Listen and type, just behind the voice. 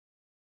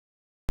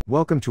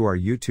Welcome to our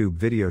YouTube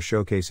video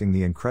showcasing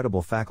the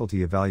incredible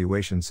faculty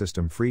evaluation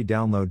system free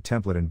download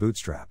template in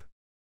Bootstrap.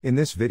 In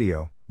this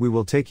video, we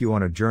will take you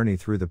on a journey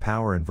through the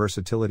power and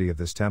versatility of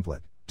this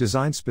template,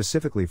 designed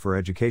specifically for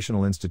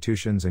educational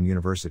institutions and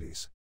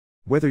universities.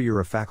 Whether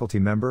you're a faculty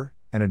member,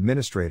 an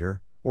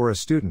administrator, or a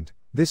student,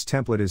 this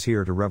template is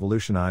here to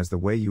revolutionize the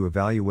way you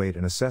evaluate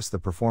and assess the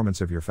performance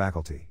of your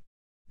faculty.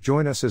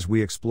 Join us as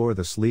we explore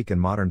the sleek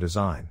and modern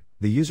design,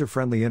 the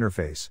user-friendly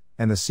interface,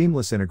 and the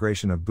seamless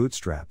integration of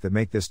Bootstrap that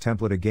make this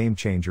template a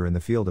game-changer in the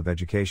field of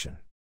education.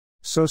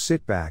 So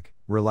sit back,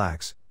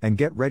 relax, and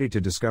get ready to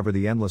discover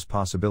the endless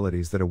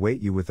possibilities that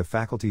await you with the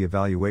Faculty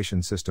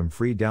Evaluation System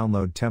free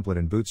download template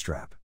in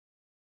Bootstrap.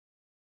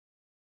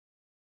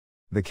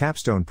 The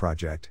capstone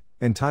project,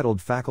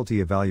 entitled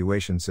Faculty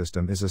Evaluation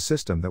System, is a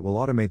system that will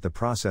automate the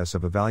process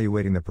of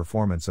evaluating the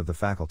performance of the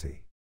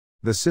faculty.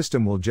 The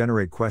system will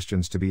generate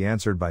questions to be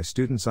answered by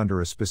students under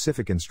a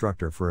specific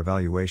instructor for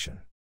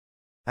evaluation.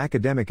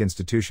 Academic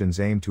institutions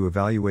aim to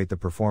evaluate the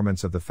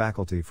performance of the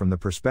faculty from the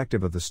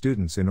perspective of the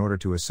students in order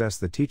to assess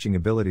the teaching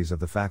abilities of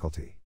the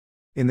faculty.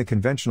 In the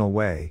conventional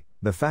way,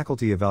 the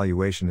faculty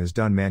evaluation is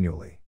done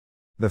manually.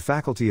 The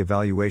Faculty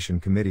Evaluation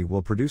Committee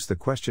will produce the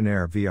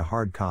questionnaire via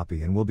hard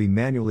copy and will be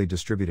manually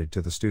distributed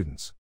to the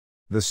students.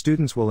 The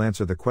students will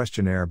answer the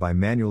questionnaire by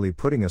manually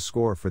putting a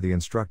score for the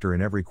instructor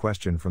in every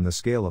question from the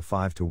scale of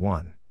 5 to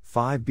 1,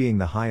 5 being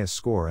the highest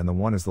score and the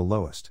 1 is the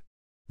lowest.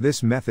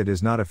 This method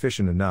is not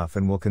efficient enough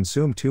and will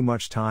consume too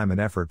much time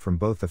and effort from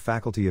both the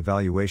Faculty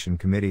Evaluation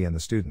Committee and the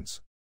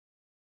students.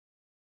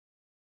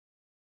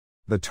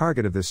 The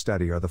target of this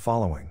study are the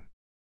following.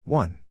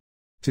 1.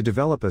 To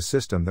develop a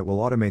system that will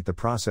automate the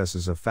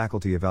processes of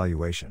faculty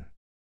evaluation.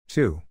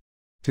 2.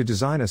 To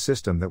design a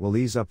system that will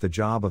ease up the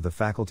job of the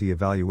Faculty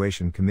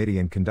Evaluation Committee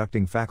in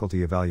conducting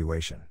faculty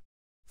evaluation.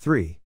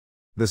 3.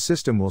 The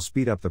system will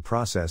speed up the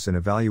process in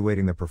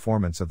evaluating the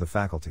performance of the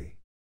faculty.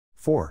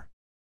 4.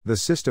 The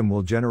system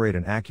will generate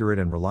an accurate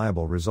and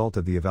reliable result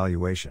of the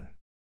evaluation.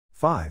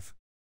 5.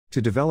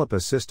 To develop a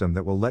system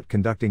that will let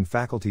conducting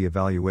faculty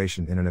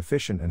evaluation in an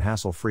efficient and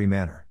hassle-free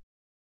manner.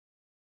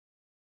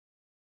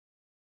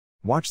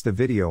 Watch the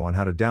video on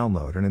how to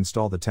download and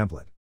install the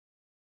template.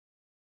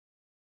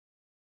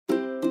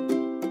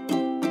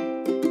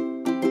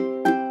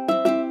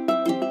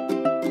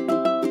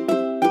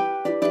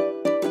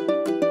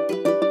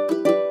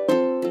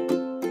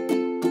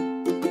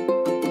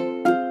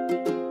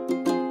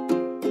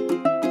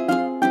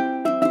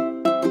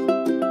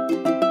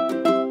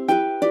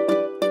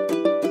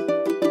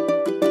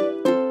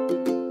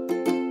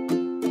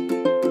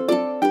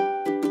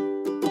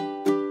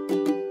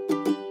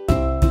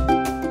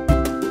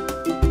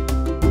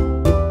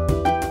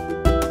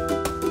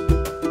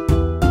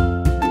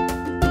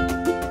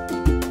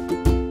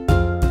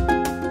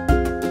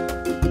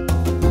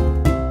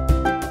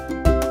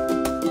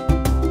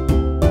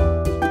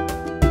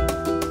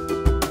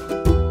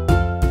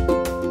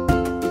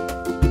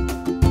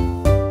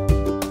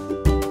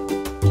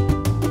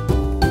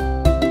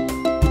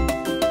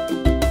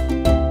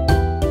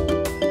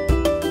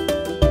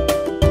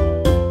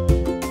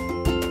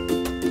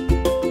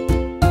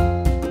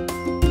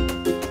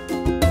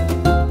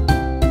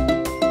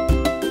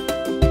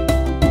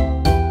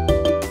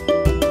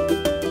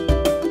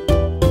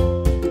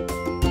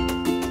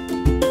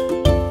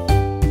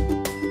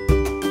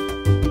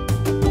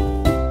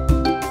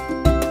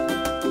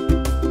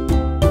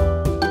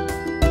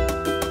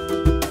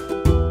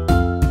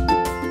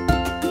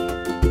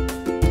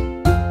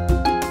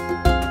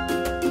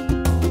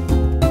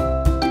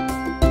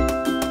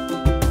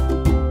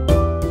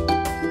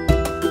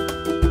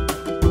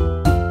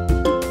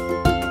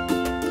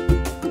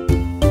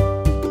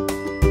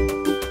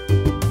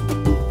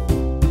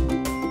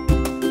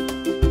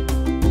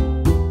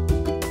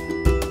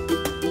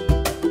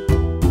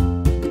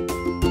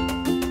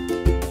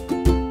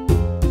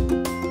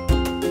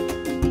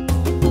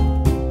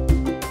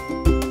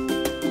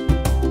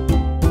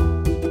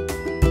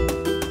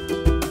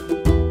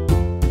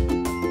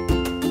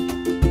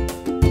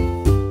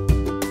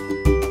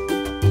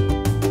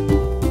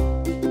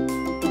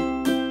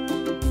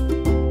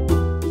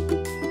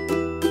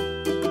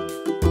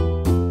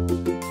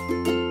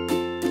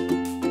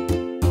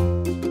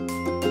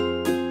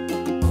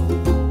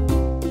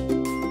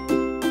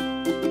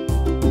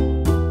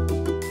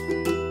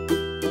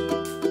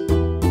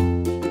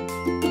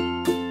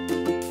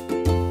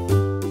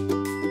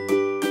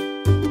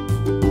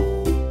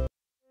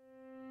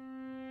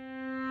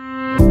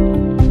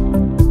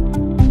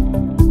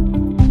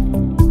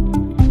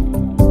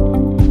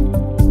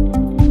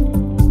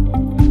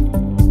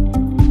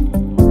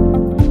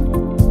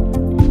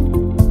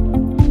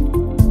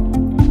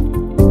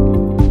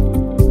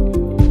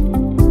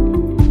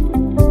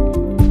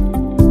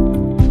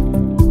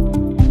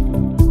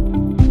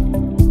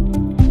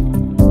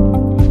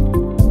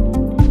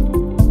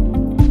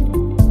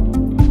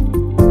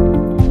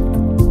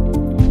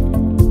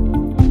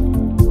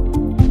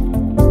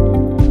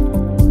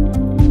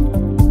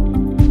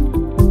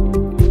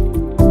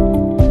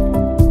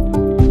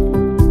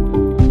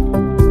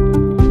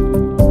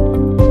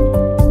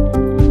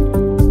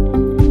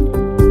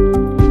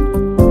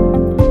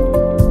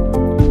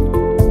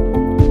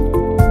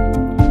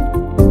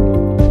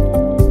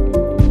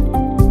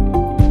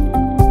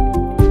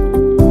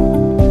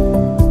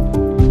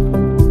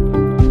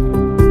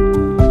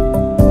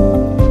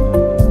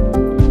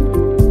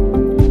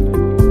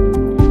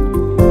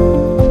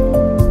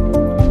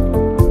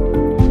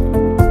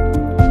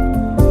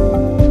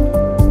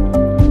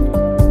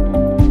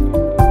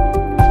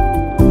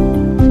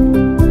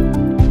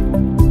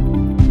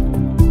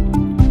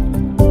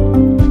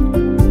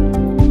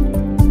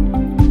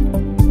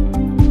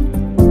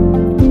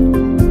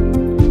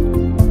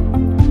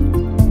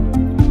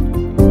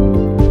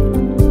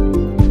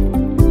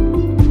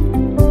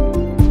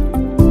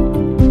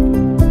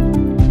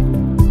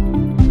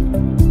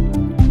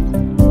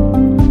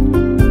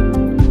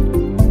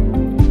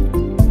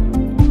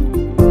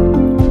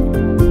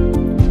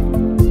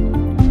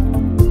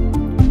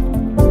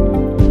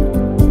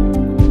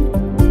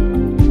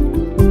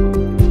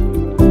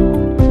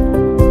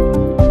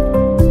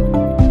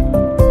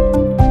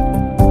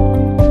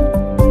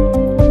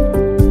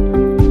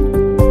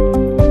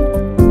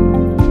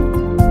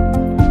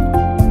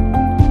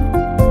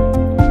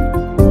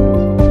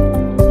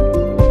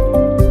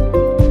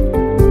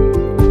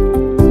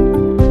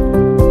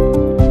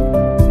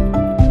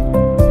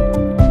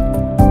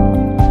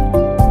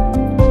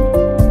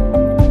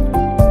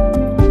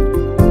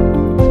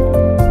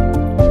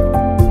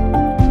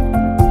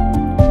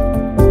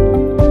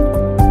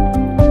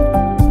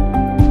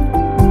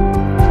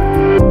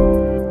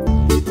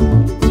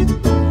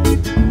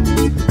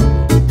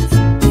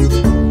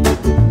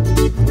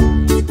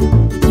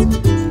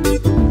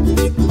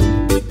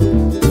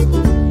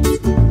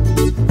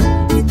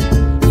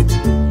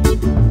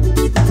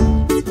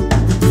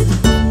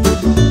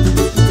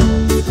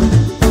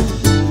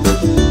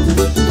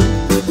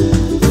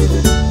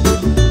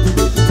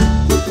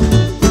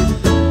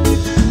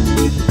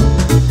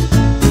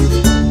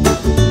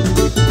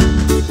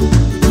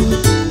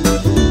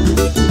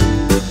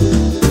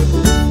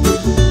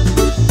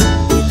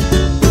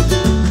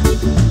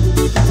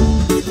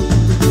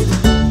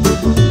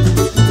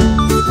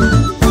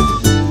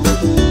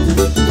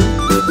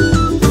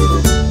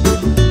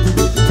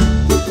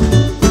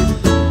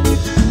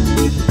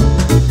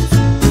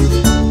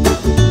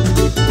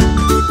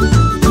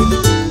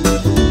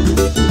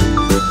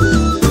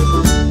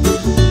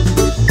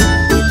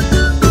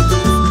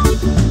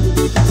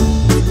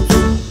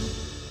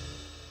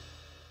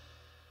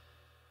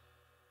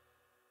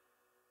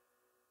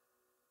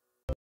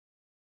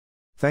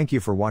 Thank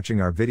you for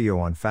watching our video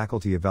on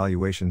Faculty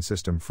Evaluation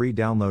System free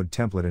download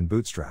template in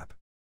Bootstrap.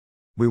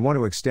 We want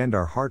to extend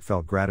our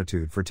heartfelt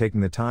gratitude for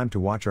taking the time to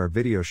watch our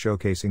video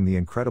showcasing the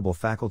incredible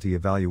Faculty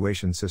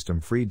Evaluation System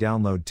free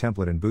download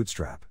template in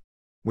Bootstrap.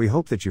 We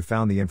hope that you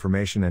found the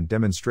information and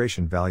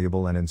demonstration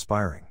valuable and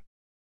inspiring.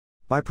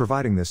 By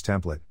providing this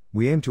template,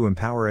 we aim to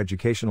empower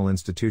educational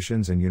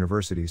institutions and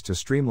universities to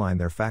streamline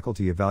their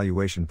faculty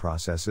evaluation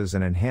processes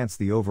and enhance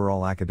the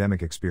overall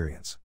academic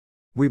experience.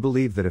 We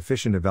believe that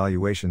efficient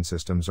evaluation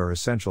systems are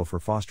essential for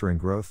fostering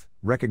growth,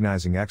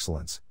 recognizing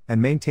excellence, and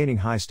maintaining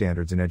high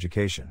standards in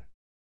education.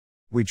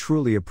 We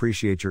truly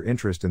appreciate your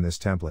interest in this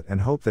template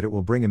and hope that it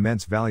will bring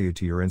immense value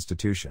to your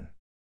institution.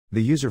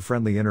 The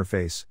user-friendly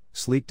interface,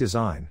 sleek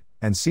design,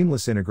 and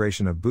seamless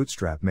integration of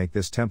Bootstrap make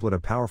this template a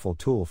powerful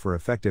tool for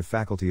effective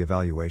faculty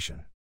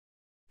evaluation.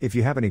 If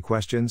you have any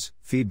questions,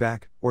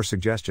 feedback, or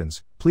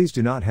suggestions, please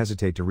do not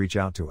hesitate to reach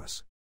out to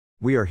us.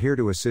 We are here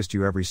to assist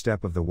you every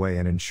step of the way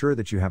and ensure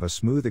that you have a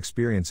smooth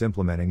experience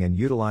implementing and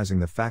utilizing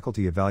the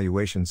Faculty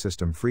Evaluation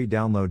System free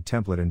download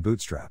template in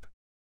Bootstrap.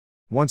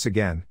 Once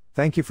again,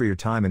 thank you for your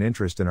time and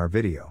interest in our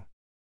video.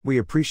 We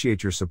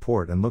appreciate your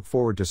support and look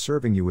forward to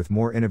serving you with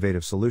more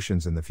innovative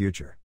solutions in the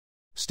future.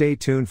 Stay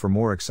tuned for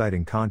more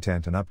exciting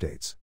content and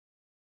updates.